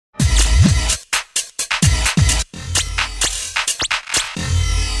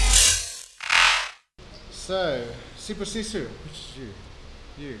So, Sipo Sisu, which is you?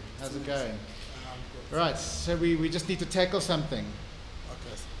 You, how's it going? Right, so we just need to tackle something.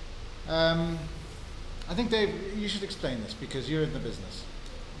 Okay. I think Dave, you should explain this because you're in the business.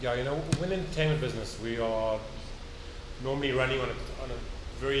 Yeah, you know, we're in the entertainment business. We are normally running on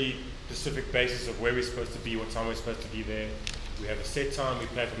a very specific basis of where we're supposed to be, what time we're supposed to be there. We have a set time, we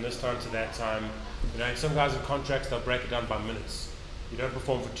play from this time to that time. You know, and some guys in contracts, they'll break it down by minutes. You don't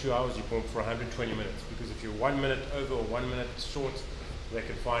perform for 2 hours, you perform for 120 minutes. Because if you're 1 minute over or 1 minute short, they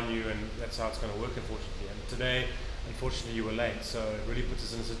can fine you, and that's how it's going to work, unfortunately. And today, unfortunately, you were late. So it really puts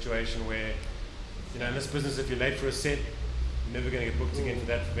us in a situation where, you know, in this business, if you're late for a set, you're never going to get booked again for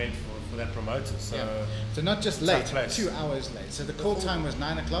that event, for that promoter. So, yeah. So not just late, 2 hours late. So the call time was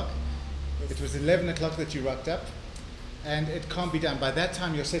 9 o'clock. It was 11 o'clock that you rocked up, and it can't be done. By that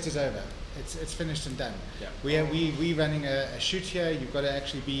time, your set is over. It's finished and done. Yeah. We running a shoot here. You've got to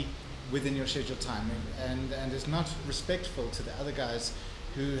actually be within your scheduled time, and it's not respectful to the other guys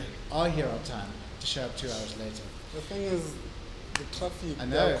who are here on time to show up 2 hours later. The thing is, the traffic, I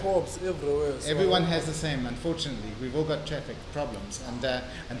know. there are co-ops everywhere. So everyone has the same, unfortunately. We've all got traffic problems,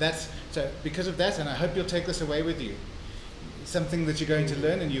 and that's so because of that. And I hope you'll take this away with you. Something that you're going to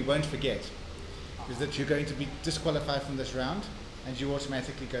learn and you won't forget is that you're going to be disqualified from this round, and you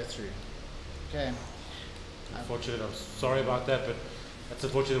automatically go through. Okay. Unfortunately, I'm sorry about that, but that's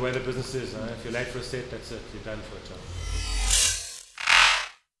unfortunately the way the business is. If you're late for a set, that's it. You're done for a time.